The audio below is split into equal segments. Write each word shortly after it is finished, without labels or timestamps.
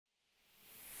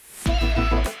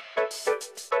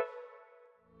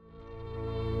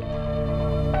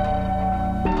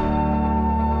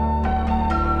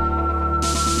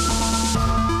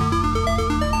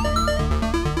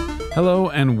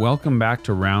Hello and welcome back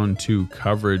to round 2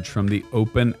 coverage from the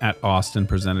Open at Austin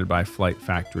presented by Flight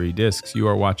Factory Discs. You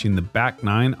are watching the back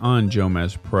 9 on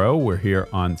JomezPro. We're here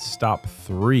on stop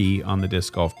 3 on the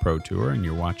Disc Golf Pro Tour, and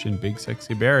you're watching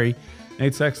BigSexyBarri,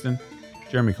 Nate Sexton,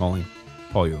 Jeremy Koling,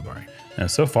 Paul Ulibarri. Now,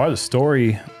 so far, the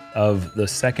story of the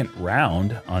second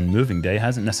round on moving day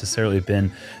hasn't necessarily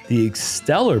been the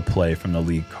stellar play from the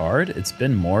lead card. It's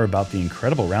been more about the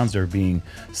incredible rounds that are being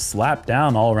slapped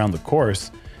down all around the course.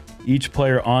 Each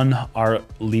player on our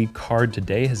lead card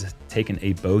today has taken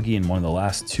a bogey in one of the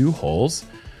last 2 holes.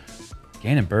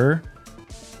 Gannon Burr,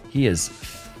 he does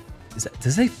it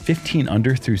say 15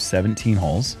 under through 17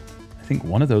 holes? I think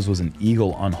one of those was an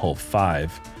eagle on hole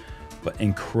 5, but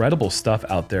incredible stuff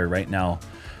out there right now.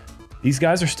 These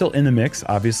guys are still in the mix,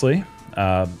 obviously.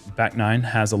 Back 9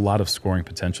 has a lot of scoring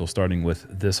potential, starting with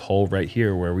this hole right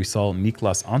here where we saw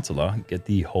Niklas Antila get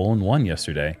the hole-in-one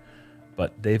yesterday.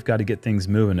 But they've got to get things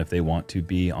moving if they want to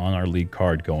be on our league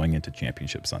card going into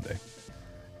Championship Sunday.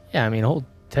 Yeah, I mean, hole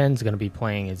 10 is going to be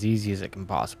playing as easy as it can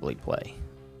possibly play.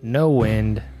 No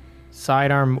wind,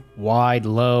 sidearm wide,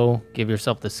 low, give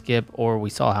yourself the skip, or we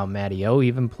saw how Matty O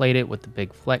even played it with the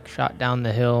big flex shot down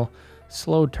the hill,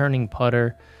 slow turning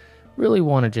putter. Really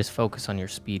want to just focus on your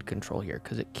speed control here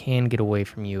because it can get away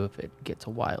from you if it gets a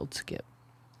wild skip.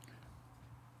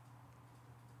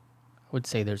 I would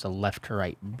say there's a left to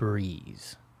right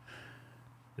breeze.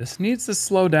 This needs to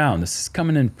slow down. This is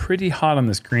coming in pretty hot on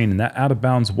this green, and that out of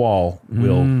bounds wall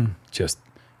will just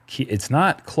it's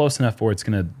not close enough where it's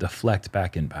going to deflect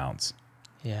back in bounds.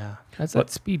 Yeah, that's that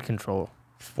speed control.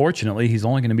 Fortunately, he's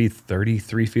only going to be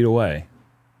 33 feet away.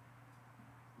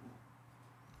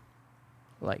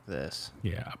 Like this.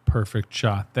 Yeah, perfect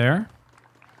shot there.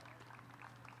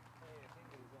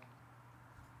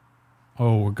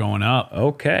 Oh, we're going up.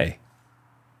 Okay.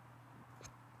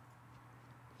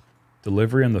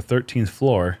 Delivery on the 13th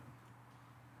floor.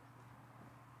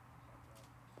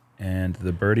 And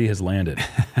the birdie has landed.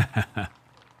 I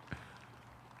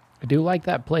do like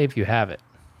that play if you have it.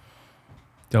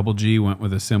 Double G went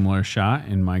with a similar shot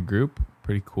in my group.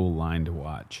 Pretty cool line to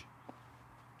watch.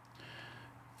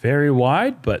 Very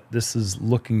wide, but this is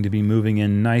looking to be moving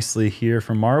in nicely here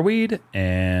from Marwede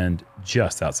and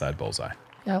just outside bullseye.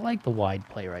 Yeah, I like the wide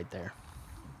play right there.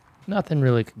 Nothing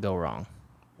really could go wrong.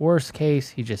 Worst case,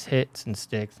 he just hits and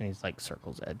sticks, and he's like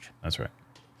circle's edge. That's right.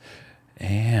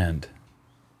 And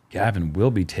Gavin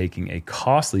will be taking a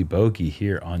costly bogey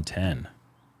here on 10.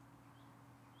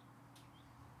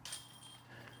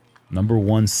 Number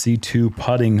 1 C2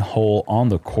 putting hole on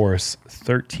the course.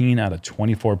 13 out of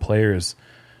 24 players.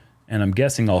 And I'm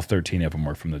guessing all 13 of them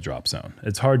were from the drop zone.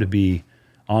 It's hard to be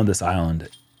on this island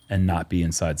and not be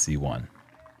inside C1.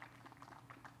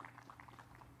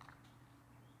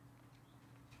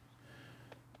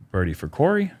 Birdie for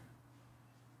Corey.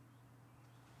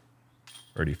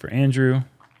 Birdie for Andrew.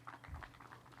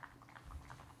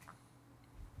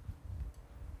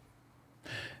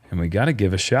 And we got to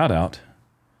give a shout out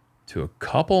to a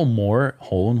couple more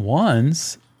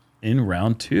hole-in-ones in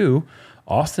round 2.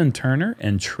 Austin Turner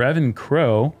and Trevin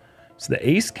Crow. So the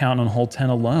ace count on hole 10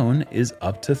 alone is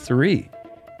up to 3.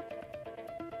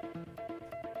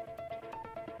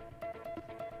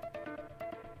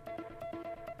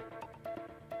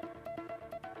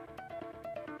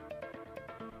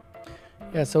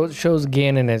 Yeah, so it shows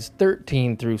Gannon as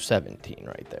 13 through 17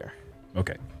 right there.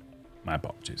 Okay, my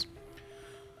apologies.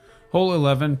 Hole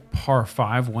 11, par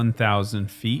 5, 1,000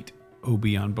 feet. OB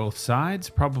on both sides.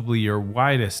 Probably your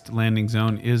widest landing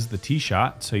zone is the tee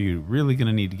shot, so you're really going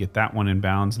to need to get that one in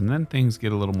bounds, and then things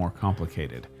get a little more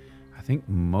complicated. I think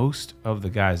most of the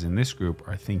guys in this group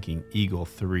are thinking eagle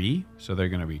 3, so they're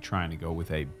going to be trying to go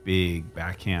with a big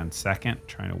backhand second,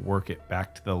 trying to work it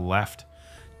back to the left,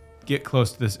 get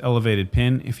close to this elevated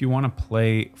pin. If you want to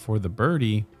play for the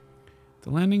birdie, the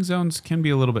landing zones can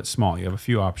be a little bit small. You have a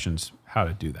few options how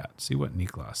to do that. See what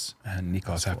Niklas. And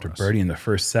Niklas, after birdie in the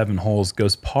first 7 holes,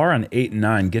 goes par on 8 and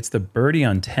 9, gets the birdie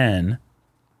on 10.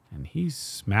 And he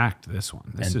smacked this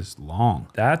one. This is long.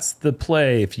 That's the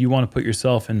play if you want to put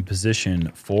yourself in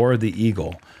position for the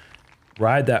eagle.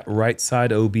 Ride that right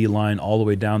side OB line all the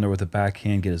way down there with the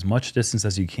backhand. Get as much distance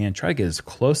as you can. Try to get as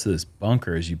close to this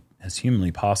bunker as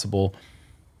humanly possible.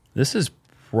 This is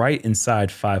right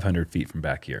inside 500 feet from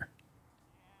back here.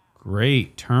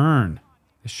 Great turn.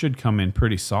 This should come in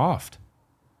pretty soft.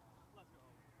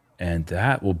 And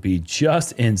that will be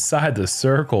just inside the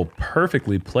circle.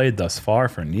 Perfectly played thus far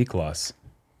for Niklas.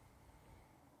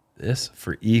 This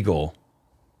for eagle.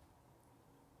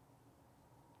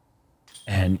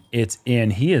 And it's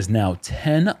in. He is now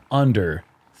 10 under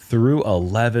through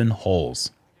 11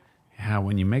 holes. Yeah,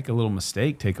 when you make a little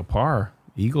mistake, take a par.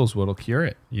 Eagles what'll cure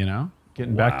it, you know?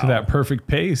 Getting back to that perfect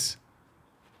pace.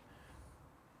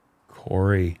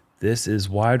 Corey, this is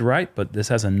wide right, but this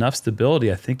has enough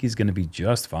stability. I think he's going to be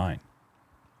just fine.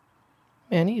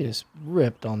 Man, he just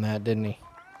ripped on that, didn't he?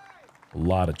 A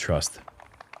lot of trust.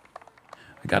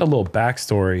 I got a little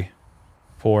backstory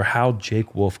for how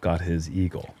Jake Wolf got his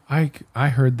eagle. I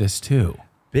heard this too.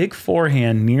 Big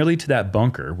forehand nearly to that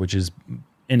bunker, which is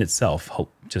in itself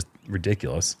just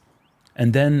ridiculous.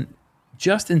 And then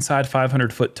just inside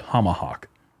 500-foot tomahawk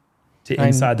to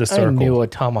inside the circle. I knew a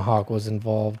tomahawk was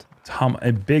involved.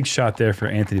 A big shot there for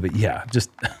Anthony, but yeah, just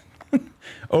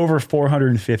over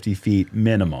 450 feet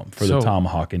minimum for the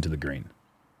tomahawk into the green.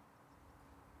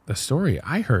 The story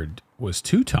I heard was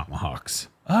 2 tomahawks.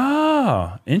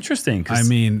 Ah, interesting. I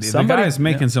mean, the guy's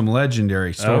making some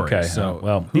legendary stories. Okay, so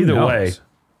well, either way,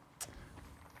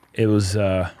 it was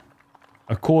a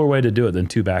cooler way to do it than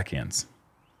 2 backhands,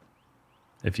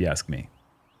 if you ask me.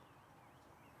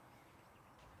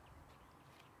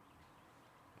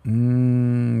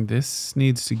 This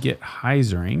needs to get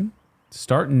hyzering.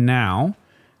 Starting now.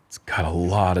 It's got a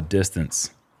lot of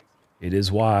distance. It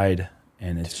is wide,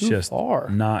 and it's just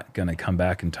not going to come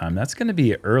back in time. That's going to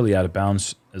be early out of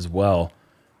bounds as well.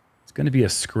 It's going to be a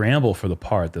scramble for the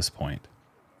par at this point.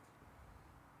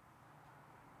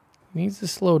 Needs to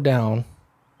slow down.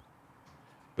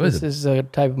 This is a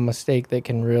type of mistake that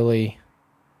can really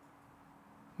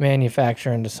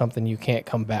manufacture into something you can't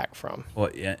come back from.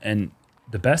 Well, yeah, and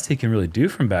the best he can really do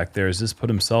from back there is just put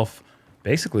himself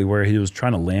basically where he was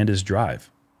trying to land his drive.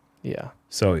 Yeah.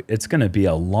 So it's going to be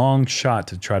a long shot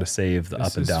to try to save the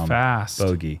up and down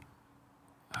bogey.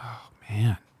 Oh,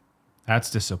 man. That's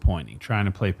disappointing. Trying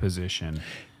to play position.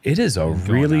 It is a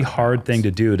really hard thing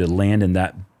to do, to land in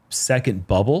that second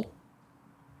bubble.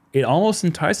 It almost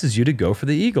entices you to go for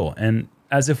the eagle. And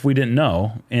as if we didn't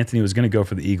know, Anthony was going to go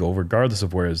for the eagle regardless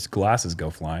of where his glasses go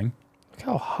flying. Look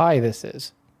how high this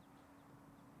is.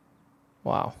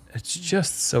 Wow. It's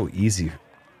just so easy.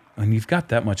 When you've got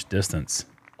that much distance,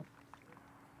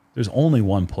 there's only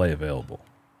one play available.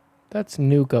 That's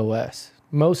Nuke OS.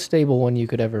 Most stable one you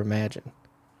could ever imagine.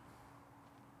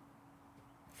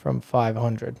 From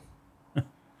 500.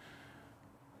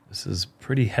 This is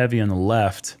pretty heavy on the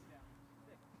left.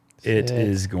 It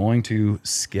is going to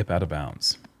skip out of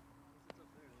bounds.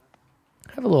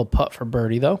 Have a little putt for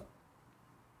birdie, though.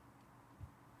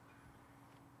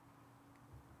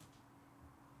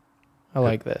 I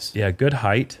like this. Yeah, good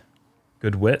height,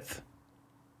 good width.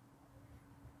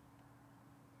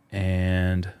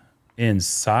 And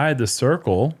inside the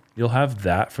circle, you'll have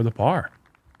that for the par.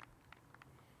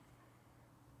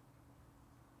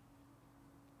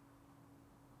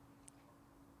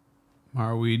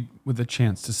 Marwede with a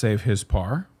chance to save his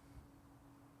par.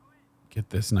 Get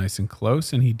this nice and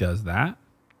close, and he does that.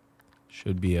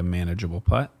 Should be a manageable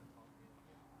putt.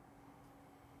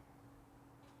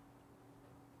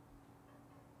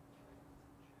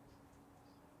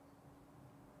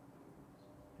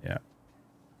 Yeah.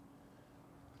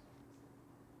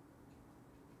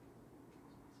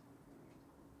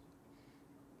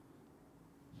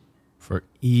 For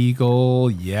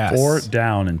eagle, yes. 4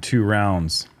 down in 2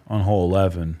 rounds on hole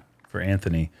 11 for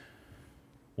Anthony.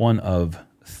 One of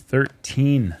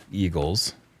 13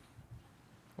 eagles.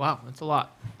 Wow, that's a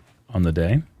lot. On the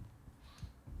day.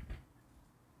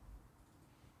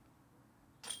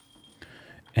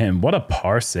 And what a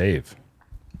par save.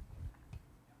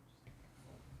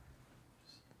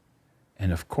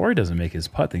 And if Corey doesn't make his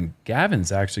putt, then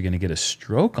Gavin's actually going to get a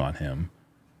stroke on him.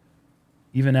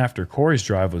 Even after Corey's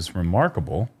drive was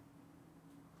remarkable.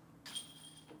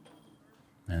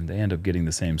 And they end up getting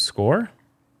the same score.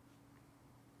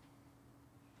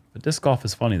 But disc golf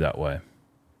is funny that way.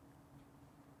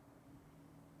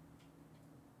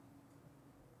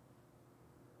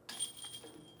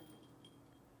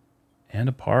 And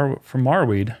a par for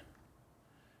Marwede.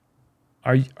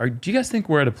 Do you guys think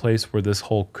we're at a place where this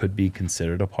hole could be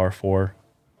considered a par 4?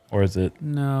 Or is it?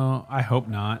 No, I hope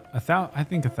not. I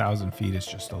think 1,000 feet is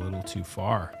just a little too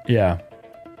far. Yeah.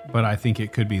 But I think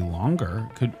it could be longer.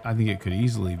 I think it could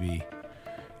easily be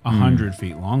 100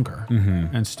 feet longer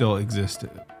and still exist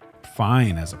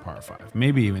fine as a par 5.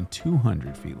 Maybe even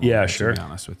 200 feet longer, yeah, sure. to be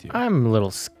honest with you. I'm a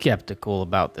little skeptical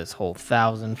about this whole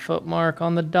 1,000-foot mark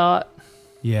on the dot.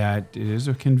 Yeah, it is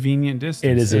a convenient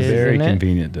distance. It is a very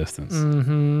convenient distance.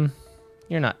 Mm-hmm.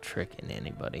 You're not tricking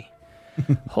anybody.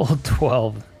 Hole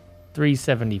 12,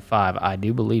 375. I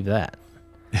do believe that.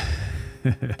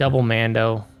 Double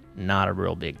Mando, not a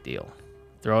real big deal.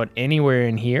 Throw it anywhere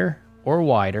in here or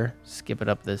wider. Skip it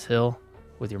up this hill.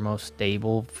 with your most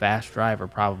stable, fast driver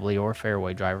probably, or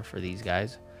fairway driver for these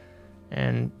guys.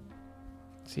 And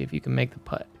see if you can make the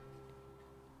putt.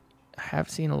 I have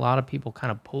seen a lot of people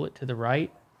kind of pull it to the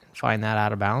right and find that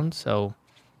out of bounds, so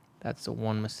that's the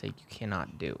one mistake you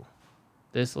cannot do.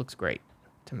 This looks great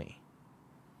to me.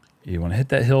 You want to hit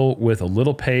that hill with a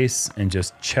little pace and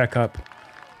just check up,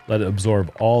 let it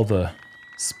absorb all the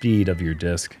speed of your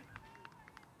disc.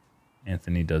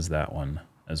 Anthony does that one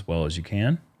as well as you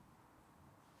can.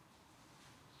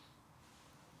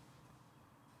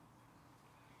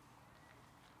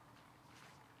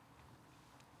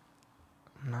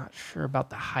 I'm not sure about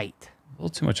the height. A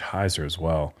little too much hyzer as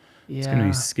well. Yeah. It's going to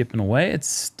be skipping away. It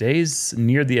stays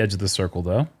near the edge of the circle,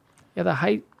 though. Yeah, the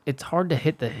height, it's hard to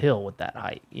hit the hill with that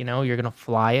height. You know, you're going to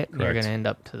fly it, and you're going to end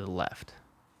up to the left.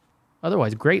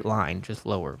 Otherwise, great line, just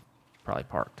lower, probably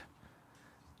parked.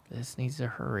 This needs to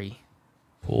hurry.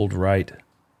 Pulled right.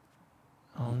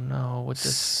 Oh, no, with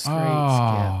this straight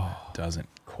skip. Doesn't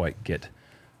quite get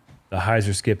the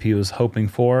hyzer skip he was hoping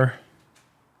for.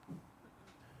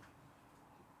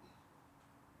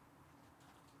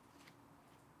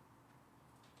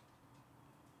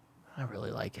 I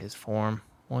really like his form.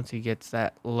 Once he gets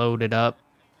that loaded up,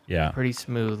 Yeah. pretty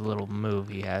smooth little move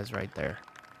he has right there.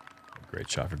 Great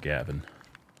shot for Gavin.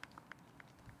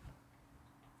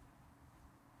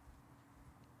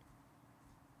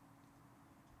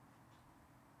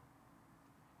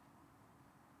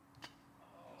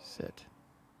 Sit.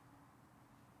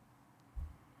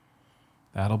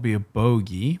 That'll be a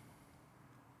bogey.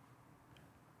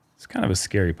 It's kind of a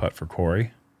scary putt for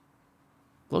Corey.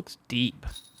 Looks deep.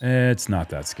 It's not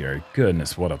that scary.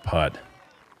 Goodness, what a putt.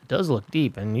 It does look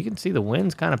deep, and you can see the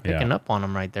wind's kind of picking up on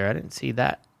him right there. I didn't see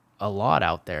that a lot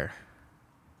out there.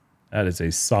 That is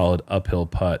a solid uphill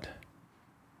putt.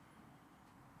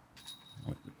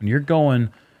 When you're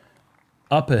going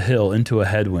up a hill into a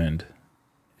headwind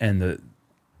and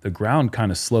the ground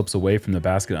kind of slopes away from the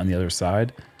basket on the other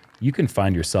side, you can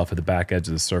find yourself at the back edge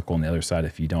of the circle on the other side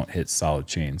if you don't hit solid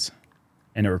chains.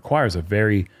 And it requires a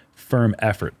very firm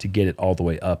effort to get it all the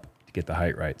way up to get the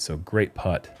height right. So great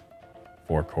putt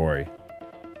for Corey.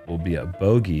 Will be a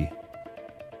bogey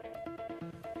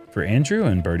for Andrew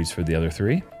and birdies for the other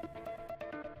three.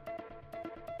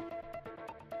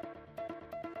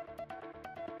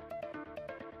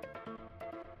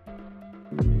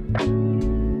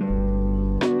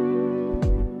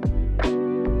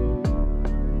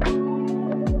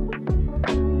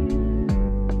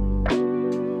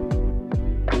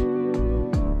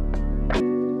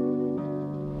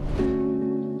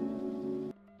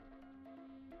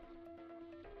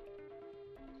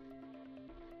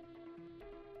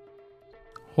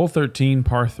 Hole 13,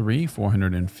 par 3,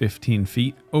 415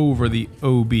 feet over the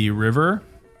OB River.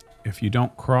 If you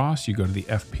don't cross, you go to the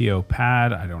FPO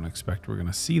pad. I don't expect we're going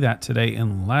to see that today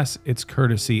unless it's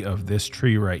courtesy of this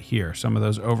tree right here. Some of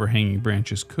those overhanging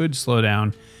branches could slow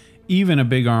down even a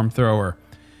big arm thrower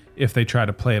if they try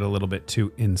to play it a little bit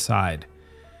too inside.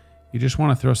 You just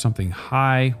want to throw something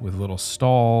high with a little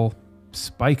stall,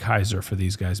 spike hyzer for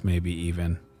these guys maybe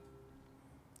even.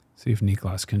 See if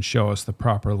Niklas can show us the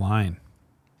proper line.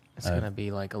 It's going to be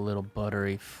like a little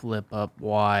buttery flip up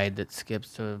wide that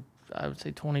skips to, I would say,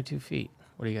 22 feet.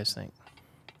 What do you guys think?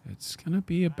 It's going to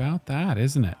be about that,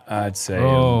 isn't it? I'd say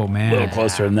oh, a man. little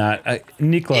closer than that.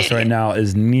 Niklas right now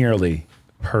is nearly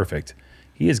perfect.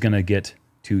 He is going to get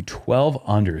to 12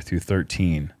 under through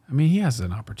 13. I mean, he has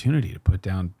an opportunity to put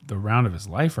down the round of his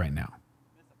life right now.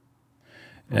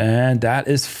 And that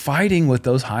is fighting with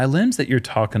those high limbs that you're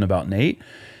talking about, Nate.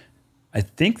 I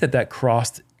think that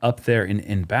crossed up there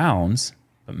in bounds,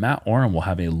 but Matt Oram will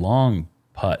have a long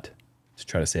putt to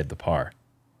try to save the par.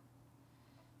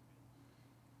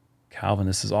 Calvin,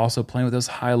 this is also playing with those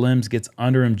high limbs, gets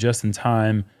under him just in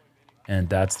time, and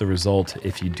that's the result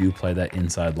if you do play that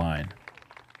inside line.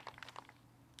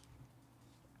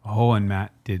 Oh, and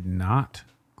Matt did not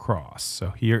cross.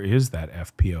 So here is that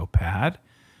FPO pad.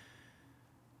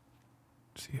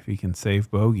 See if he can save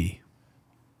bogey.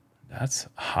 That's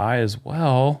high as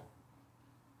well.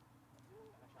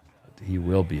 But he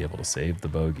will be able to save the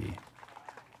bogey.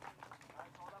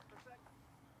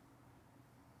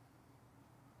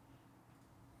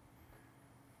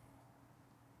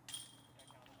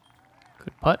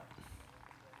 Good putt.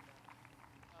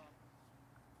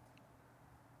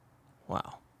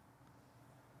 Wow.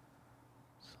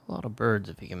 It's a lot of birds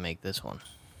if he can make this one.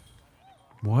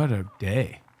 What a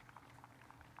day.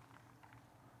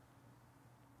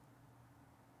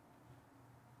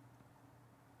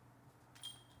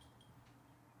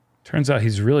 Turns out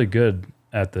he's really good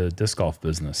at the disc golf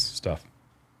business stuff.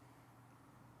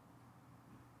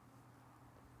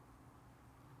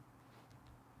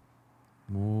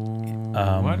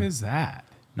 What is that?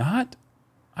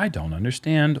 I don't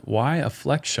understand why a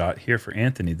flex shot here for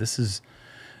Anthony. This is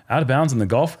out of bounds on the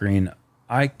golf green.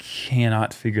 I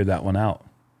cannot figure that one out.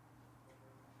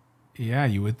 Yeah,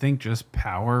 you would think just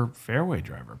power fairway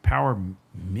driver, power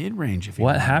mid-range. If you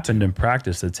What wanted happened in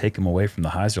practice to take him away from the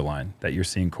hyzer line that you're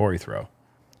seeing Corey throw?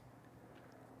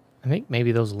 I think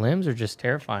maybe those limbs are just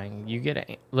terrifying. You get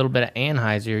a little bit of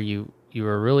anhyzer, you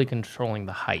are really controlling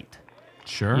the height.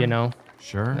 Sure. You know?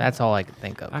 Sure. That's all I could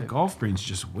think of. That golf green's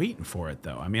just waiting for it,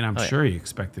 though. I mean, I'm sure he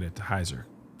expected it to hyzer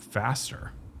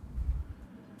faster.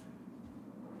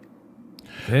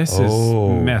 This is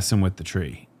messing with the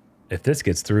tree. If this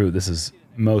gets through, this is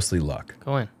mostly luck.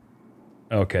 Go in.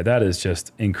 Okay, that is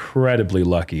just incredibly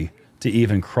lucky to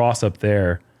even cross up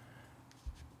there.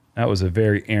 That was a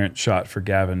very errant shot for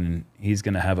Gavin, and he's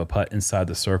going to have a putt inside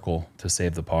the circle to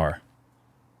save the par.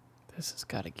 This has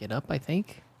got to get up, I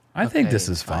think. I think this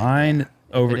is fine.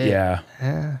 Yeah.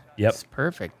 Yep. It's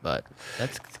perfect, but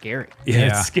that's scary. Yeah,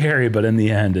 it's scary, but in the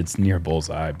end, it's near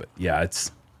bullseye. But yeah,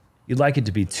 you'd like it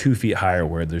to be 2 feet higher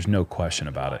where there's no question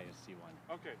about it.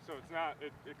 Okay, so it's not,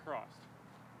 it crossed.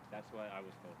 That's what I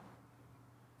was told.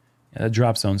 Yeah, that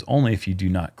drop zone's only if you do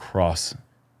not cross.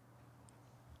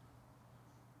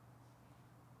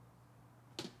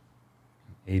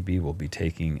 AB will be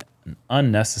taking an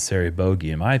unnecessary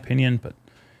bogey, in my opinion, but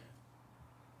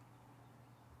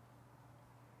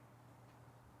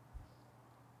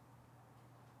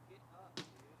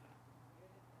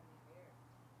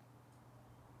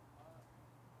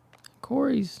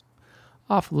Corey's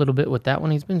off a little bit with that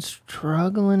one. He's been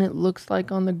struggling, it looks like,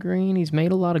 on the green. He's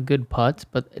made a lot of good putts,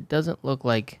 but it doesn't look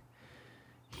like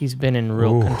he's been in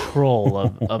real control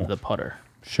of the putter.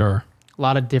 Sure. A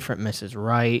lot of different misses.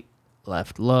 Right,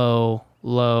 left, low,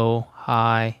 low,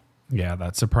 high. Yeah,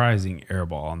 that surprising air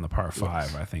ball on the par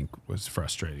 5, I think, was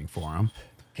frustrating for him.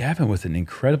 Gavin with an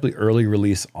incredibly early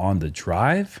release on the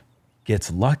drive,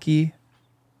 gets lucky,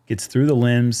 gets through the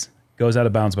limbs, goes out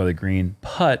of bounds by the green,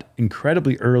 putt,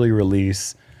 incredibly early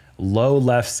release, low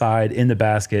left side in the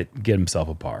basket, get himself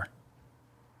a par.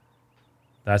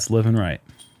 That's living right.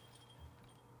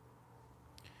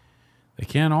 They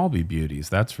can't all be beauties,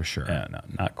 that's for sure. Yeah, no,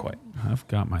 not quite. I've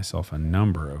got myself a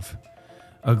number of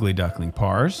ugly duckling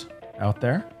pars out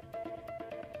there.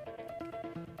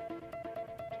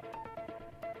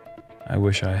 I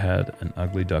wish I had an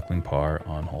ugly duckling par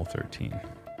on hole 13.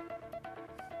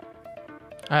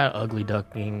 I had ugly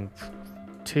duckling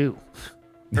too.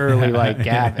 Early like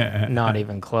Gavin, not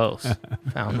even close.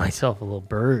 Found myself a little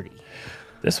birdie.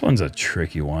 This one's a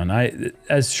tricky one.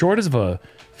 As short as a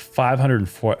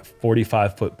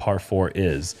 545-foot par 4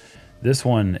 is, this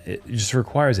one, it just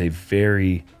requires a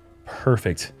very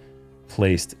perfect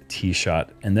placed tee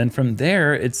shot. And then from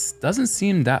there, it doesn't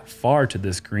seem that far to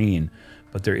this green,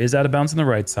 but there is out of bounds on the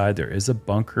right side. There is a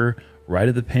bunker right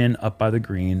at the pin up by the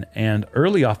green. And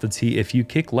early off the tee, if you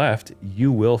kick left,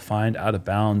 you will find out of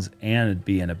bounds and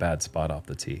be in a bad spot off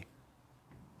the tee.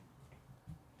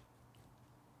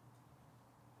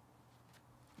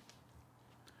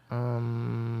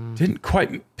 Didn't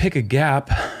quite pick a gap.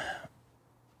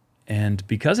 And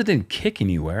because it didn't kick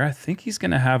anywhere, I think he's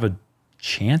going to have a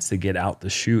chance to get out the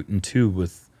chute and two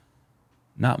with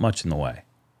not much in the way.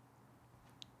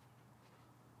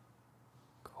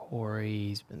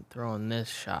 Corey's been throwing this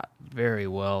shot very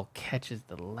well. Catches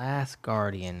the last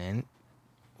guardian. And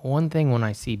one thing when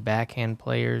I see backhand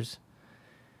players,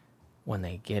 when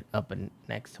they get up and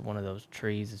next to one of those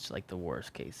trees, it's like the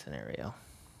worst case scenario.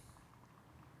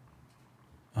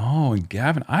 Oh, and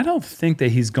Gavin, I don't think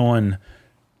that he's going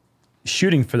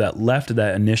shooting for that left of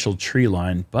that initial tree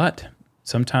line, but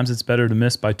sometimes it's better to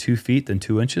miss by 2 feet than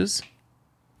 2 inches.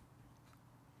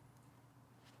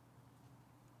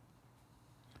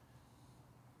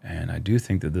 And I do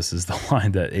think that this is the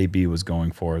line that AB was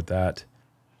going for. That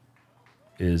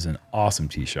is an awesome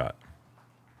tee shot.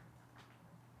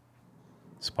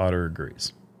 Spotter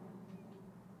agrees.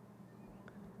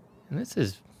 And this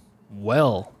is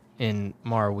well in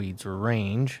Marwede's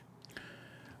range.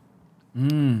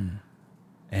 And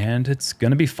it's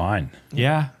going to be fine.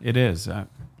 Yeah, it is.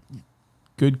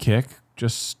 Good kick.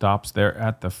 Just stops there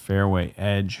at the fairway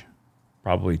edge.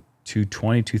 Probably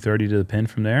 220, 230 to the pin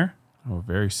from there. Oh,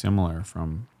 very similar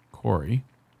from Corey.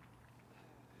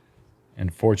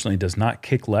 And fortunately does not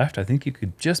kick left. I think you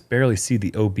could just barely see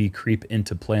the OB creep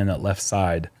into play on that left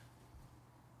side.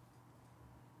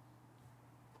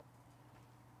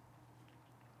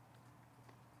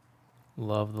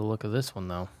 Love the look of this one,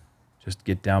 though. Just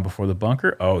get down before the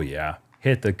bunker. Oh, yeah.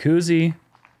 Hit the koozie.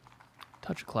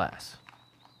 Touch of class.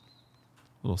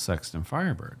 Little Sexton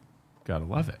Firebird. Gotta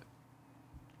love it.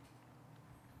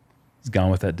 He's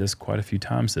gone with that disc quite a few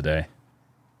times today.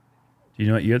 Do you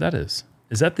know what year that is?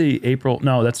 Is that the April?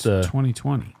 No, that's the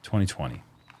 2020. 2020.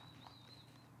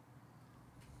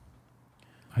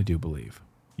 I do believe.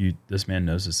 This man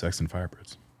knows his Sexton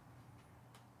Firebirds.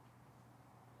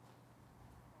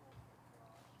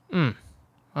 I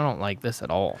don't like this at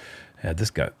all. Yeah, this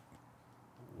got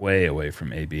way away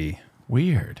from AB.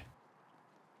 Weird.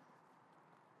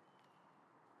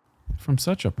 From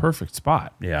such a perfect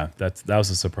spot. Yeah, that was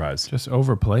a surprise. Just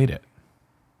overplayed it.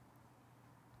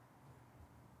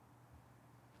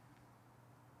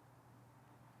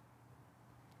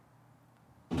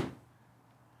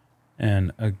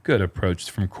 And a good approach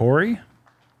from Corey.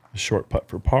 A short putt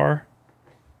for par.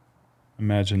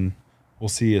 Imagine we'll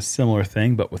see a similar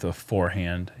thing, but with a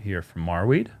forehand here from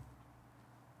Marwede.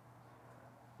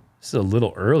 This is a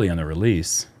little early on the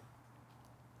release,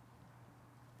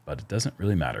 but it doesn't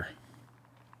really matter.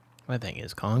 My thing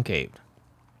is concaved.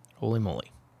 Holy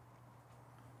moly.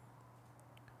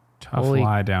 Tough Holy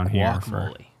lie down here for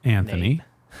guacamole, Anthony.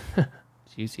 Did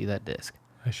you see that disc?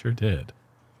 I sure did.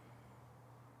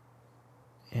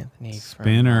 Anthony.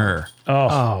 Spinner.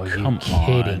 Oh, you come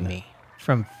kidding on. me?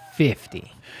 From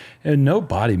 50. And no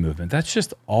body movement. That's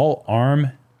just all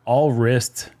arm, all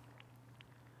wrist.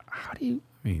 How do you...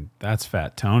 I mean, that's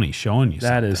Fat Tony showing you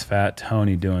That something. is Fat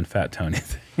Tony doing Fat Tony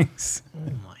things.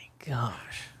 Oh, my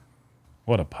gosh.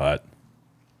 What a putt.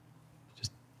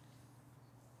 Just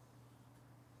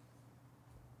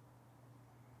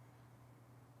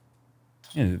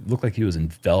and it looked like he was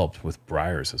enveloped with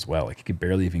briars as well. Like he could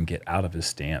barely even get out of his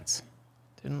stance.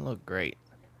 Didn't look great.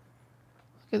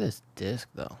 Look at this disc,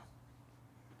 though.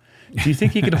 Do you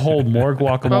think he could hold more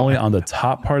guacamole on the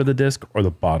top part of the disc or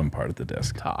the bottom part of the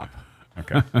disc? Top.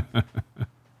 Okay.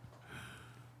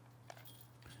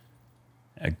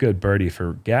 A good birdie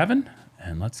for Gavin.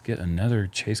 And let's get another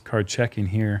chase card check in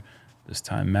here. This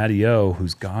time, Matty O,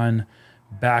 who's gone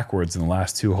backwards in the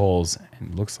last two holes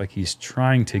and looks like he's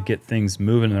trying to get things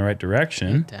moving in the right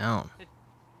direction. Down.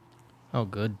 Oh,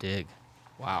 good dig.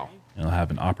 Wow. And he'll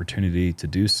have an opportunity to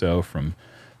do so from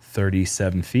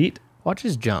 37 feet. Watch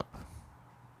his jump.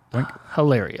 Boink.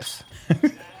 Hilarious.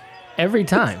 Every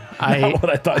time. Not what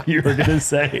I thought you were going to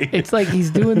say. It's like he's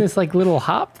doing this like little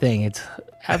hop thing. It's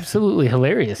absolutely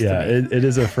hilarious Yeah, to me. it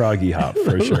is a froggy hop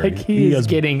for sure. Like he is goes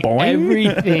getting boing.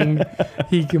 everything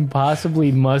he can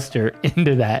possibly muster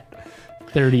into that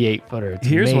 38-footer.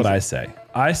 Here's what I say.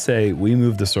 I say we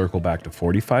move the circle back to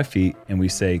 45 feet and we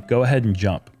say, go ahead and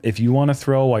jump. If you want to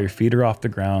throw while your feet are off the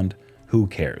ground, who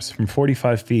cares? From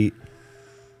 45 feet.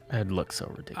 It looks so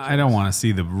ridiculous. I don't want to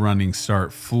see the running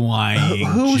start flying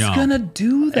Who's jump. going to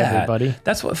do that? Everybody.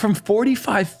 That's what, from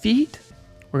 45 feet?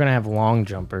 We're going to have long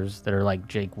jumpers that are like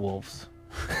Jake Wolf's.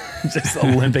 Just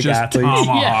Olympic Just athletes.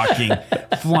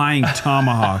 tomahawking, flying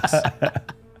tomahawks.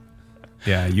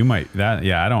 Yeah, you might. That.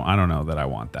 Yeah, I don't know that I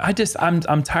want that.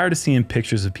 I'm tired of seeing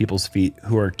pictures of people's feet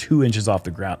who are 2 inches off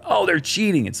the ground. Oh, they're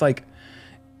cheating. It's like,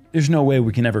 there's no way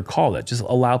we can ever call that. Just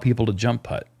allow people to jump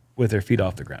putt with their feet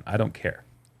off the ground. I don't care.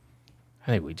 I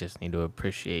think we just need to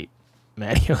appreciate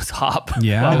Mattio's hop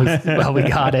Yeah. while we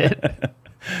got it.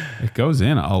 It goes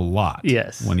in a lot.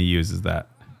 Yes. When he uses that.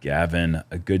 Gavin,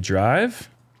 a good drive.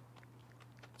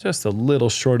 Just a little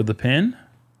short of the pin.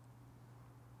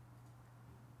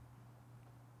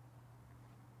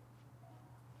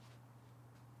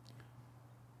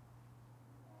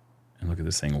 And look at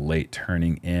this thing late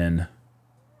turning in.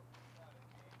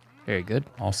 Very good.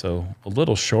 Also a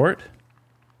little short,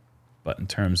 but in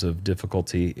terms of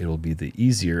difficulty, it'll be the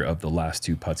easier of the last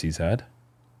two putts he's had.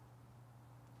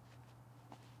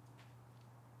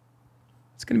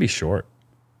 It's going to be short.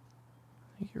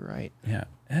 I think you're right. Yeah,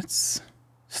 it's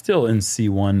still in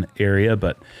C1 area,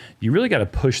 but you really got to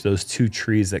push those two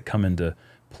trees that come into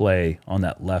play on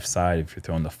that left side if you're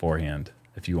throwing the forehand,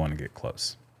 if you want to get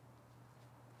close.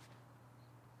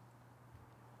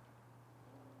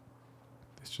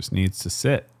 This just needs to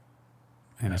sit.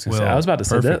 And it will. I was about to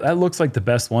say, that, Perfect. that looks like the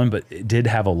best one, but it did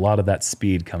have a lot of that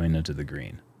speed coming into the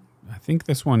green. I think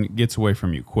this one gets away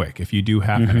from you quick. If you do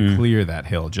happen to clear that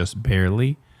hill just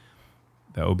barely,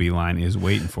 the OB line is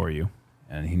waiting for you.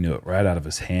 And he knew it right out of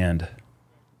his hand.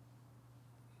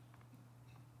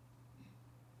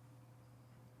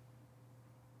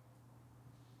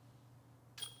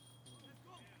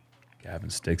 Gavin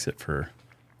stakes it for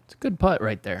It's a good putt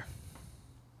right there.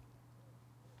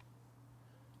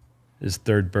 his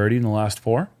third birdie in the last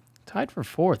four. Tied for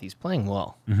fourth. He's playing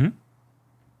well. He's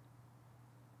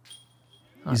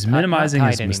Not minimizing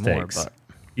tied his anymore, mistakes. but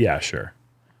Yeah, sure.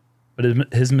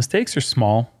 But his mistakes are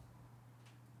small,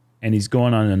 and he's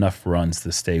going on enough runs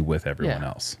to stay with everyone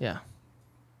else. Yeah.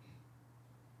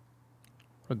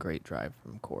 What a great drive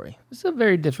from Corey. This is a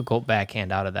very difficult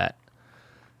backhand out of that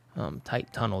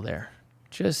tight tunnel there.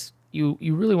 Just, you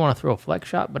really want to throw a flex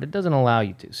shot, but it doesn't allow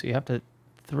you to. So you have to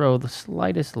throw the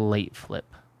slightest late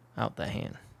flip out the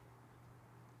hand.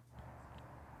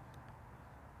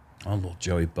 Oh, little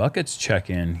Joey Buckets check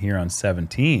in here on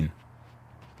 17.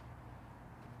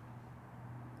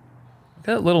 Look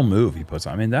at that little move he puts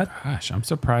on. I mean, that. Gosh, I'm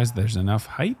surprised there's enough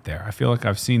height there. I feel like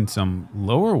I've seen some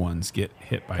lower ones get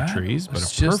hit by trees, but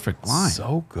a perfect line.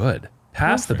 So good.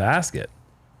 Past the basket.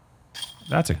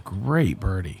 That's a great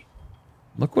birdie.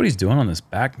 Look what he's doing on this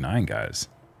back nine, guys.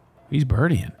 He's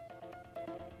birdieing.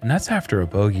 And that's after a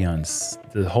bogey on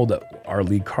the hole that our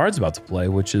lead card's about to play,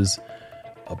 which is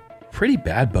a pretty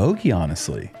bad bogey,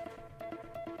 honestly.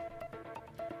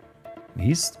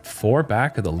 He's 4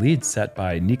 back of the lead set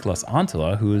by Niklas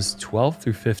Antila, who is 12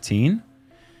 through 15.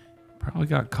 Probably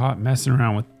got caught messing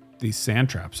around with these sand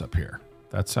traps up here.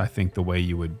 That's, I think, the way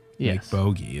you would make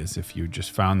bogey is if you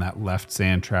just found that left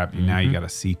sand trap. Now you got a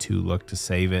C2 look to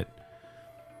save it.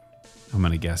 I'm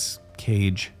going to guess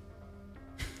cage.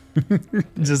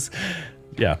 Just,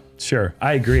 yeah, sure.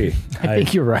 I agree. I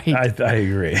think you're right. I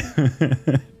agree.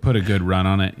 Put a good run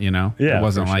on it, you know? Yeah, it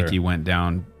wasn't for like sure. he went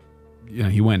down, you know,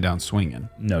 he went down swinging.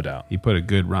 No doubt. He put a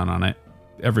good run on it.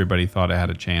 Everybody thought it had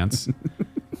a chance.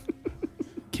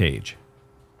 Cage.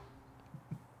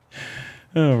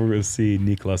 Oh, we're going to see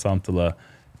Niklas Antila.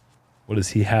 What does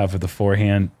he have for the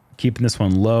forehand? Keeping this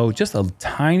one low. Just a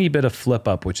tiny bit of flip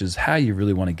up, which is how you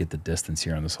really want to get the distance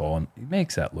here on this hole. And he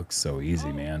makes that look so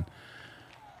easy, man.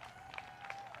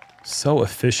 So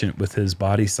efficient with his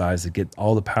body size to get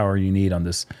all the power you need on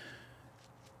this.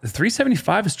 The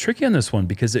 375 is tricky on this one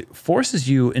because it forces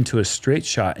you into a straight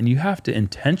shot and you have to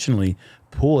intentionally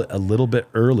pull it a little bit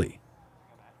early.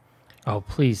 Oh,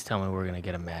 please tell me we're going to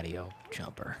get a Matty-O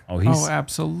jumper. Oh, he's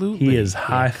absolutely. He is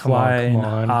high flying,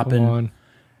 hopping.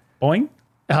 Boing.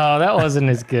 Oh, that wasn't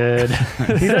as good.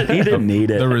 He didn't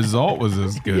need it. The result was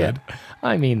as good. Yeah.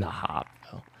 I mean the hop,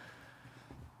 though.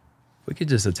 We could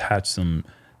just attach some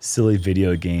silly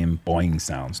video game boing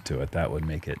sounds to it. That would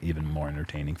make it even more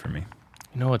entertaining for me.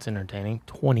 You know what's entertaining?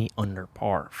 20 under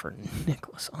par for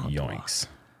Niklas Antila. Yoinks.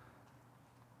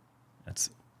 That's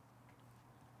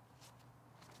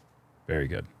very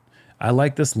good. I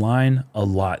like this line a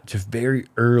lot. Just very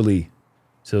early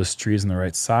to those trees on the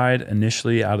right side,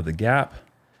 initially out of the gap.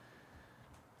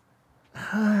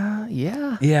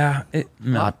 Yeah. Yeah, a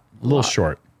little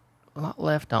short. A lot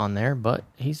left on there, but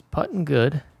he's putting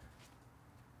good.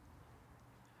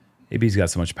 Maybe he's got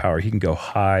so much power. He can go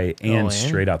high and in.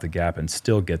 straight out the gap and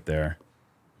still get there.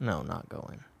 No, not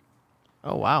going.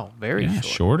 Oh, wow. Very Yeah, short.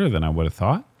 shorter than I would have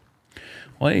thought.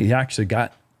 Well, he actually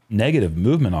got negative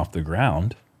movement off the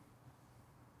ground.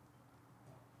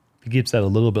 If he keeps that a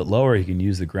little bit lower, he can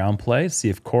use the ground play. See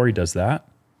if Corey does that.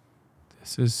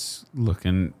 This is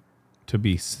looking to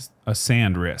be a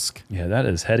sand risk. Yeah, that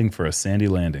is heading for a sandy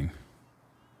landing.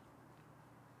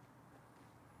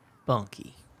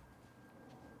 Bunky.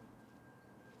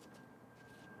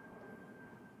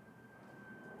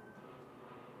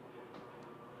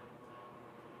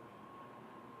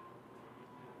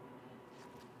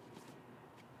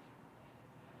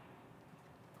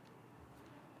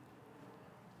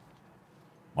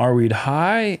 Marwede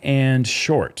high and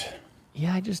short.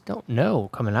 Yeah, I just don't know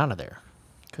coming out of there.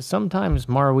 Because sometimes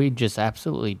Marwede just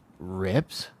absolutely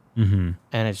rips. And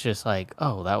it's just like,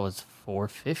 oh, that was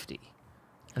 450.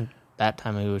 And that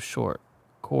time he was short.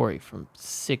 Corey from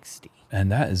 60.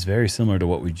 And that is very similar to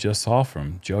what we just saw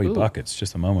from Joey Buckets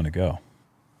just a moment ago.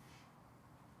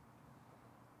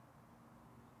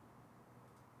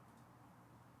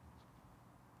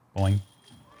 Boing.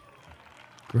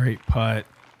 Great putt.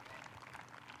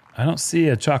 I don't see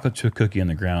a chocolate chip cookie on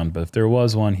the ground, but if there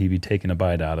was one, he'd be taking a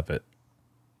bite out of it.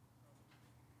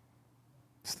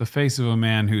 It's the face of a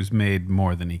man who's made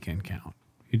more than he can count.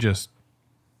 He just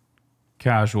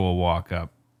casual walk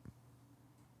up.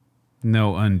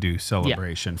 No undue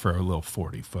celebration for a little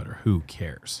 40-footer. Who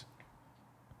cares?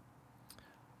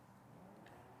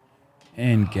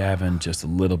 And Gavin just a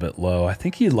little bit low. I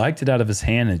think he liked it out of his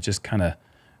hand and it just kind of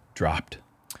dropped.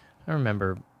 I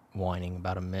remember whining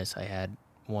about a miss I had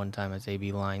one time as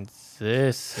AB lines.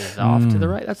 This is off to the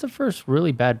right. That's the first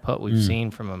really bad putt we've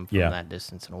seen from him from that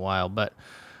distance in a while. But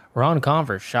Ron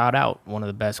Converse, shout out, one of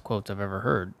the best quotes I've ever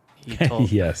heard. He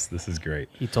told, yes, this is great.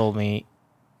 He told me,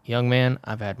 young man,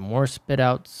 I've had more spit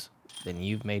outs than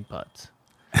you've made putts.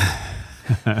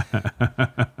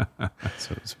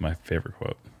 So it's my favorite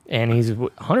quote. And he's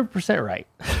 100% right.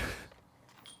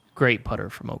 Great putter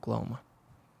from Oklahoma.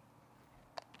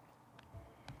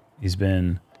 He's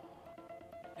been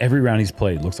Every round he's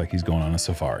played looks like he's going on a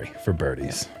safari for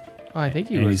birdies. Oh, I think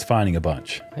And he's finding a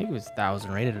bunch. I think he was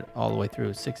 1,000 rated all the way through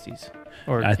his 60s,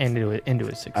 or into his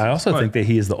 60s. I also think that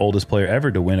he is the oldest player ever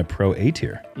to win a Pro A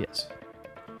tier. Yes.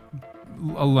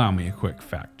 Allow me a quick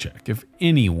fact check. If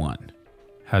anyone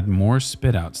had more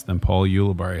spit outs than Paul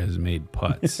Ulibarri has made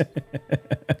putts,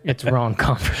 It's wrong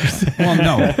Converse. well,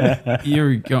 no,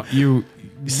 you're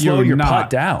Slow your not, putt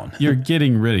down. You're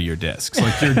getting rid of your discs.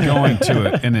 Like you're going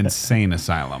to an insane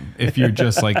asylum. If you're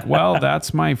just like, well,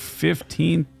 that's my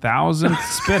 15,000th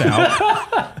spit out.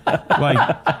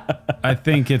 Like, I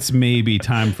think it's maybe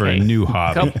time for a new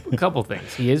hobby. Couple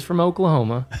things. He is from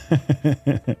Oklahoma.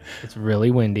 It's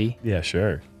really windy, Yeah,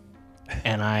 sure.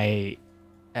 and I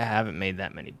haven't made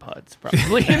that many putts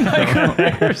probably in my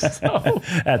career. So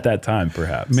At that time,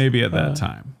 perhaps. Maybe at that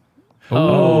time.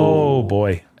 Oh,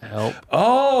 boy. help.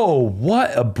 Oh,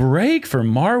 what a break for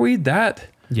Marwede. That,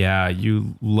 Yeah,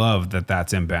 you love that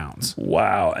that's in bounds.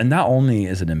 wow. And not only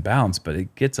is it in bounds, but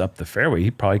it gets up the fairway.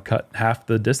 He probably cut half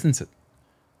the distance. I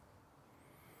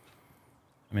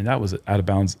mean, that was out of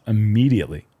bounds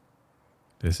immediately.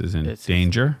 This is in This is-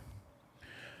 danger.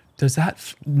 Does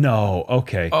that? No.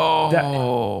 Okay.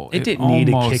 Oh, it didn't need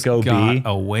a almost kick OB. got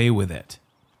away with it.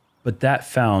 But that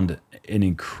found an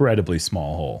incredibly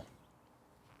small hole.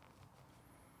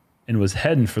 And was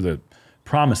heading for the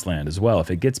promised land as well.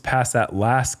 If it gets past that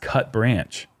last cut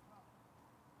branch.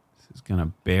 This is going to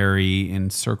bury in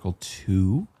circle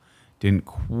 2. Didn't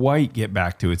quite get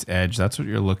back to its edge. That's what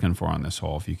you're looking for on this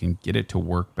hole. If you can get it to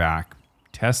work back,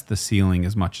 test the ceiling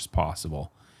as much as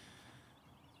possible,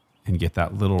 and get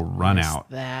that little run out.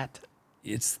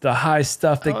 It's the high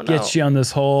stuff that Oh, gets no. you on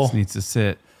this hole. This needs to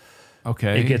sit.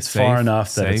 Okay. It gets safe, far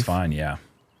enough that it's safe. fine, yeah.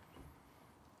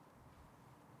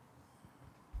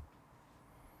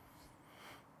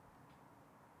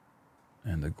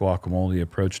 And the guacamole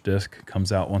approach disc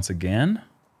comes out once again.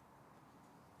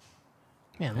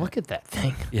 Man, look at that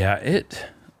thing. Yeah,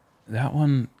 that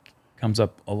one comes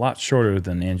up a lot shorter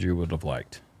than Andrew would have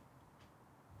liked.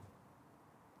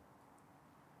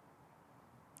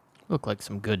 Looked like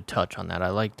some good touch on that. I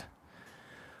liked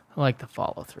the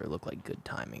follow through. Looked like good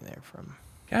timing there from.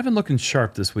 Gavin looking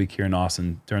sharp this week here in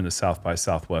Austin during the South by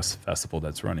Southwest festival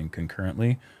that's running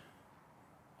concurrently.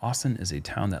 Austin is a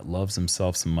town that loves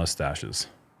himself some mustaches.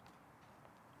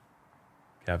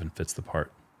 Gavin fits the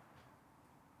part.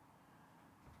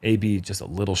 AB just a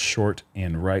little short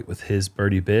and right with his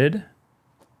birdie bid.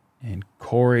 And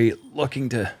Corey looking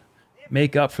to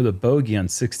make up for the bogey on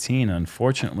 16.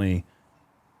 Unfortunately,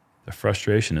 the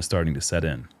frustration is starting to set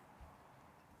in.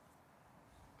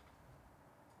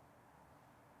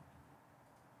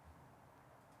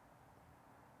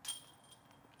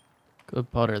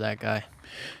 Good putter, that guy.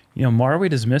 You know,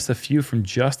 Marwede has missed a few from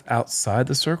just outside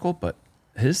the circle, but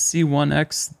his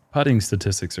C1X putting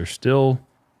statistics are still,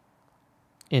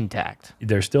 Intact.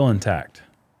 they're still intact.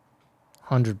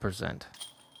 100%.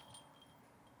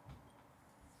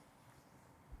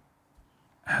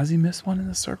 Has he missed one in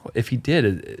the circle? If he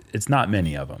did, it's not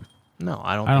many of them. No,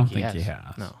 I don't think he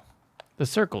has. No. The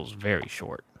circle's very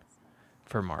short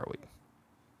for Marwede.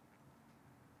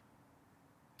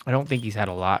 I don't think he's had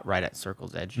a lot right at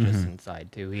circle's edge, just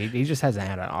inside, too. He just hasn't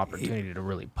had an opportunity to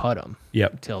really putt him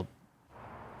Yep. until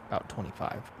about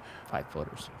 25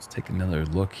 5-footers. Let's take another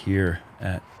look here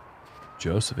at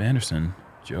Joseph Anderson,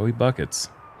 Joey Buckets.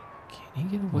 Can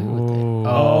he get away with it?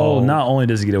 Oh, not only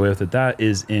does he get away with it, that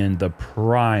is in the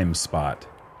prime spot.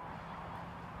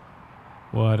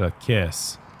 What a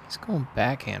kiss. He's going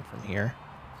backhand from here.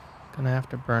 Gonna have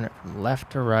to burn it from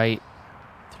left to right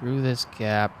through this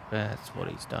gap. That's what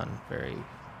he's done. Very,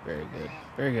 very good.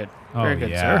 Very good. Very good,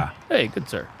 yeah. sir. Hey, good,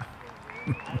 sir.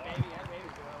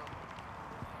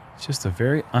 It's just a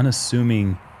very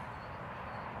unassuming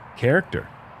character.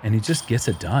 And he just gets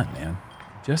it done, man.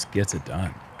 Just gets it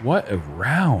done. What a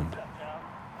round.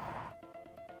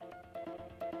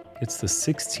 It's the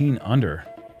 16 under.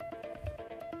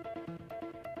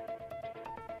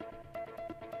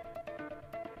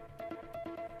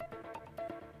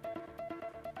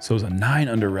 So it was a 9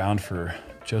 under round for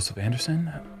Joseph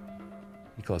Anderson.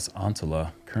 Nicholas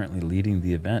Antala currently leading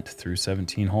the event through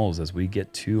 17 holes as we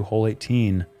get to hole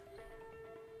 18.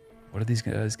 What are these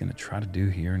guys going to try to do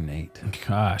here, Nate?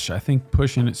 Gosh, I think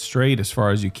pushing it straight as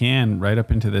far as you can right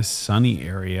up into this sunny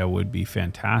area would be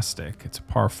fantastic. It's a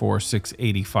par 4,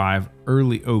 685,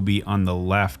 early OB on the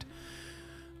left,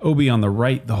 OB on the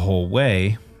right the whole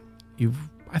way.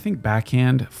 I think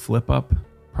backhand, flip up,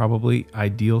 probably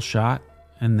ideal shot,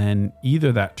 and then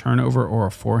either that turnover or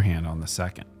a forehand on the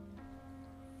second.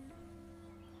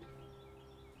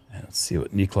 And let's see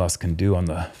what Niklas can do on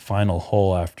the final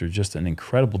hole after just an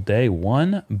incredible day.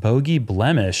 1 bogey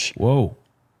blemish. Whoa.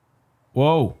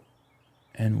 Whoa.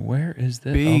 And where is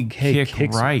this? Big kick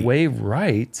kicks right. way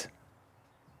right.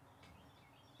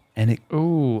 And it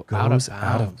goes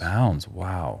out of bounds.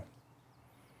 Wow.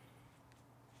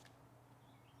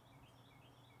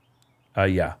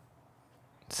 Yeah.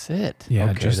 That's it. Yeah,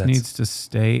 Okay, it just that's- needs to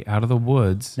stay out of the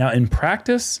woods. Now, in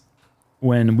practice,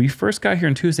 when we first got here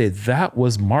on Tuesday, that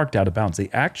was marked out of bounds. They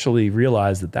actually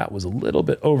realized that that was a little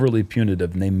bit overly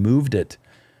punitive, and they moved it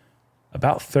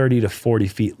about 30 to 40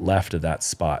 feet left of that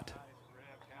spot.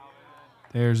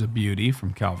 There's a beauty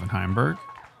from Calvin Heimberg.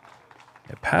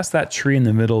 Yeah, past that tree in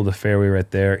the middle of the fairway right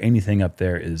there, anything up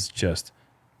there is just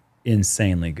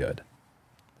insanely good.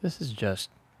 This is just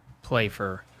play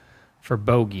for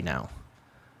bogey now.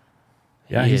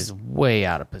 Yeah, he he's is way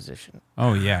out of position.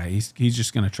 Oh, yeah. He's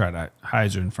just going to try to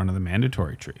hyzer in front of the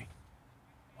mandatory tree.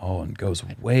 and goes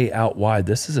way out wide.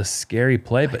 This is a scary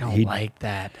play, but I don't like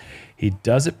that. He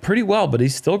does it pretty well, but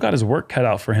he's still got his work cut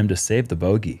out for him to save the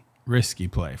bogey. Risky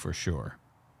play for sure.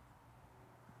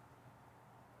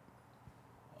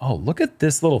 Oh, look at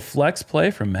this little flex play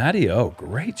from Matty. Oh,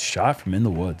 great shot from in the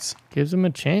woods. Gives him a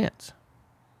chance.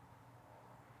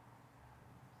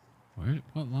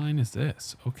 What line is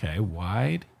this? Okay,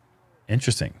 wide.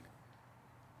 Interesting.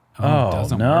 Oh, it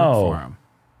doesn't no. work for him.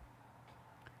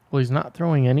 Well, he's not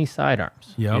throwing any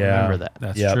sidearms. Yep. Yeah. Remember that.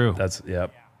 That's Yep, true.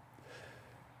 Yep.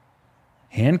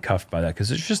 Handcuffed by that, because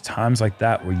there's just times like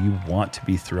that where you want to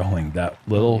be throwing that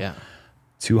little Yeah.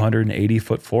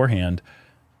 280-foot forehand.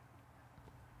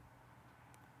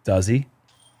 Does he?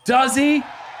 Does he?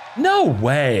 No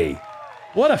way.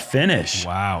 What a finish.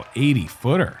 Wow,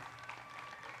 80-footer.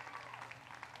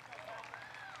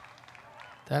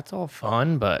 That's all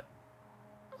fun, but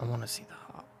I want to see the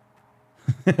hop.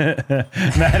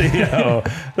 Matty, oh,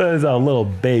 that is a little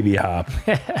baby hop.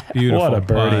 Beautiful What a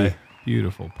birdie. putt.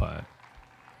 Beautiful putt.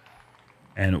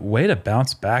 And way to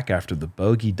bounce back after the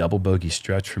double bogey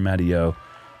stretch for Matty O.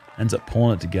 Ends up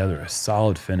pulling it together. A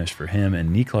solid finish for him.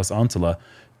 And Niklas Antila,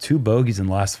 2 bogeys in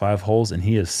the last 5 holes, and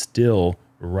he is still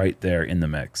right there in the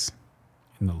mix.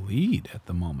 In the lead at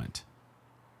the moment.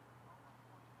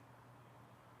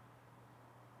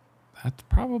 That's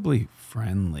probably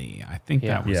friendly. I think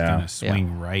that was Yeah. going to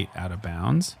swing right out of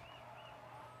bounds.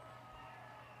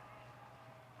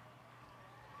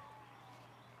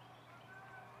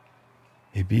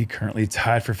 AB currently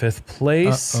tied for 5th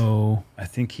place. Uh-oh. I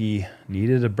think he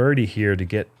needed a birdie here to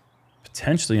get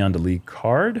potentially onto lead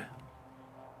card.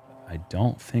 I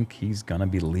don't think he's going to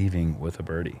be leaving with a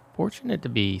birdie. Fortunate to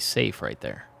be safe right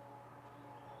there.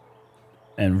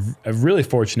 And really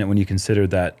fortunate when you consider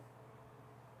that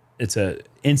it's an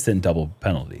instant double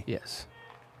penalty. Yes.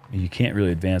 You can't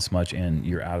really advance much, and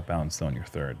you're out of bounds still on your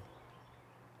 3rd.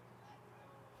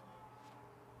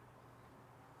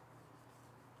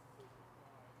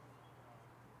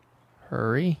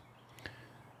 Hurry.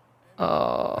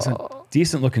 It's a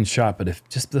decent looking shot, but if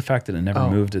just the fact that it never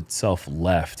moved itself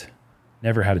left,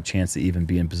 never had a chance to even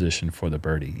be in position for the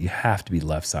birdie. You have to be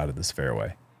left side of this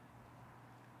fairway.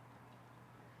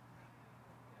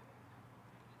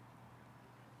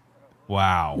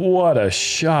 Wow. What a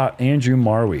shot, Andrew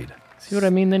Marwede. See what I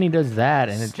mean? Then he does that,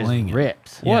 and it Sling just it.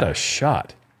 rips. What Yeah. a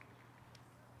shot.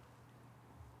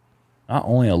 Not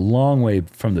only a long way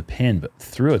from the pin, but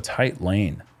through a tight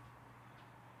lane.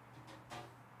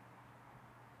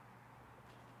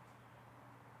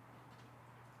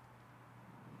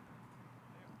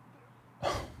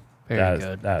 Very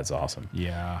good. That's awesome.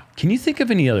 Yeah. Can you think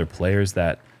of any other players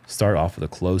that start off with a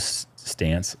close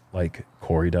stance like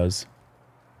Corey does?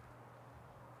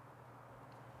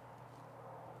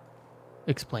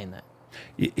 Explain that.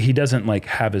 He doesn't like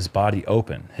have his body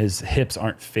open. His hips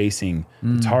aren't facing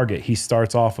the target. He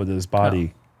starts off with his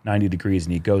body 90 degrees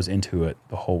and he goes into it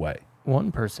the whole way.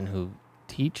 One person who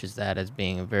teaches that as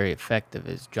being very effective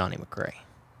is Johnny McRae.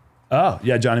 Oh,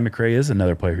 yeah, Johnny McRae is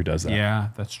another player who does that. Yeah,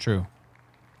 that's true.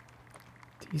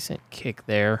 Decent kick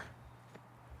there.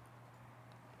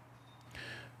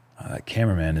 That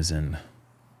cameraman is in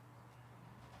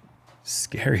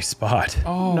scary spot.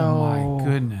 Oh, No. my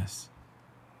goodness.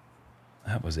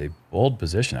 That was a bold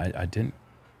position. I don't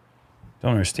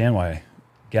understand why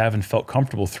Gavin felt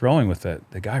comfortable throwing with the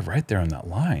guy right there on that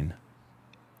line.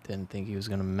 Didn't think he was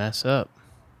going to mess up.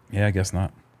 Yeah, I guess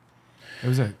not. It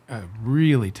was a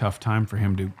really tough time for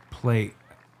him to play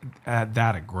at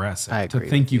that aggressive. I To agree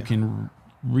think with you you. can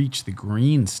reach the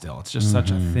green still. It's just such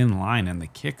a thin line, and the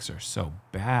kicks are so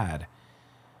bad.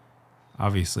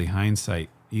 Obviously, hindsight,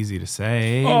 easy to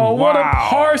say. Oh, what a Wow.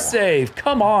 par save.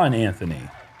 Come on, Anthony.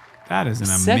 That is an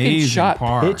Second amazing shot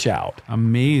par. pitch out.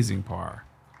 Amazing par.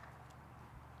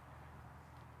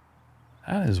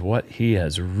 That is what he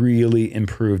has really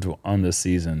improved on this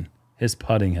season. His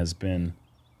putting has been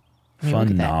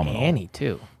phenomenal. Look at that Annie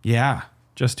too. Yeah,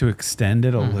 just to extend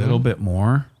it a little bit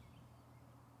more.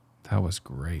 That was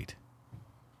great.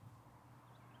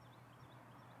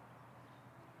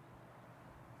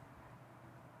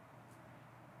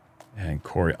 And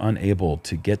Corey unable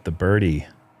to get the birdie.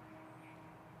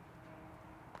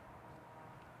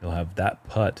 He'll have that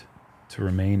putt to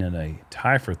remain in a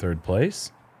tie for third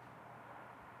place.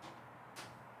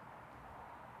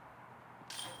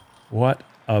 What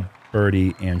a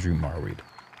birdie, Andrew Marwede.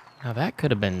 Now that could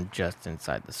have been just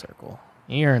inside the circle.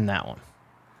 You earned that one.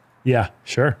 Yeah,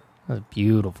 sure. That was a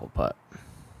beautiful putt.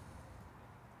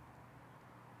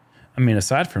 I mean,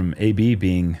 aside from AB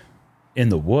being in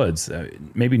the woods,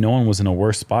 maybe no one was in a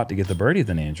worse spot to get the birdie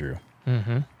than Andrew.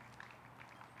 Mm-hmm.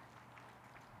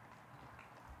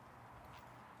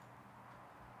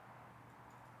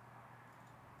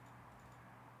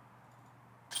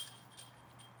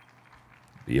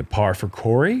 Be a par for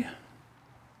Corey.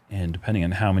 And depending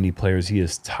on how many players he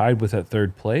is tied with at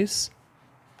third place,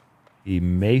 he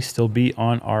may still be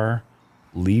on our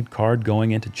lead card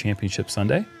going into Championship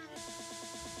Sunday.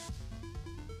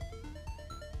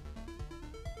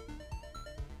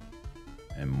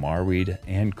 And Marwede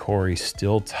and Corey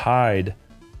still tied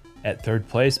at third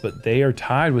place, but they are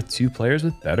tied with two players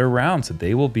with better rounds. So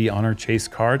they will be on our chase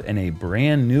card and a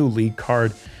brand new lead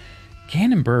card.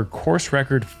 Cannonberg course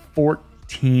record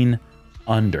 14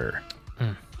 under.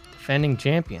 Defending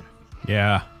champion.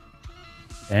 Yeah.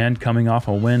 And coming off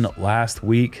a win last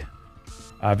week,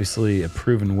 obviously a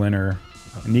proven winner.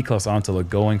 Niklas Antila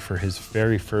going for his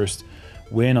very first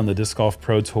win on the Disc Golf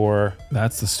Pro Tour.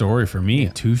 That's the story for me.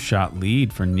 2-shot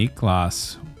lead for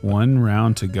Niklas. 1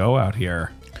 round to go out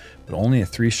here. But only a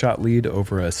 3-shot lead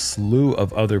over a slew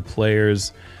of other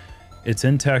players. It's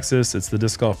in Texas. It's the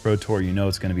Disc Golf Pro Tour. You know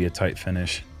it's going to be a tight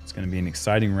finish. It's going to be an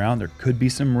exciting round. There could be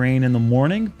some rain in the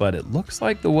morning, but it looks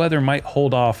like the weather might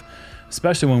hold off,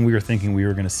 especially when we were thinking we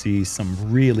were going to see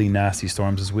some really nasty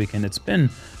storms this weekend. It's been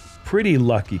pretty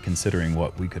lucky considering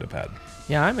what we could have had.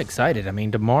 Yeah, I'm excited. I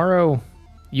mean, tomorrow,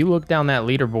 you look down that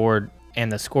leaderboard and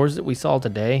the scores that we saw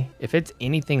today, if it's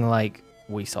anything like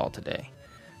we saw today,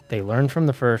 they learned from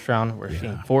the first round. We're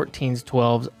seeing 14s,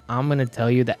 12s. I'm going to tell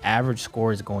you the average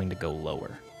score is going to go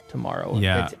lower tomorrow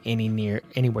if it's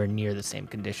anywhere near the same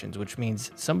conditions, which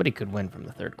means somebody could win from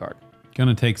the third card.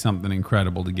 Going to take something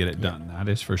incredible to get it done. That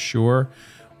is for sure.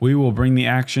 We will bring the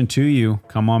action to you.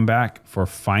 Come on back for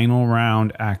final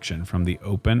round action from the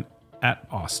Open at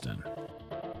Austin.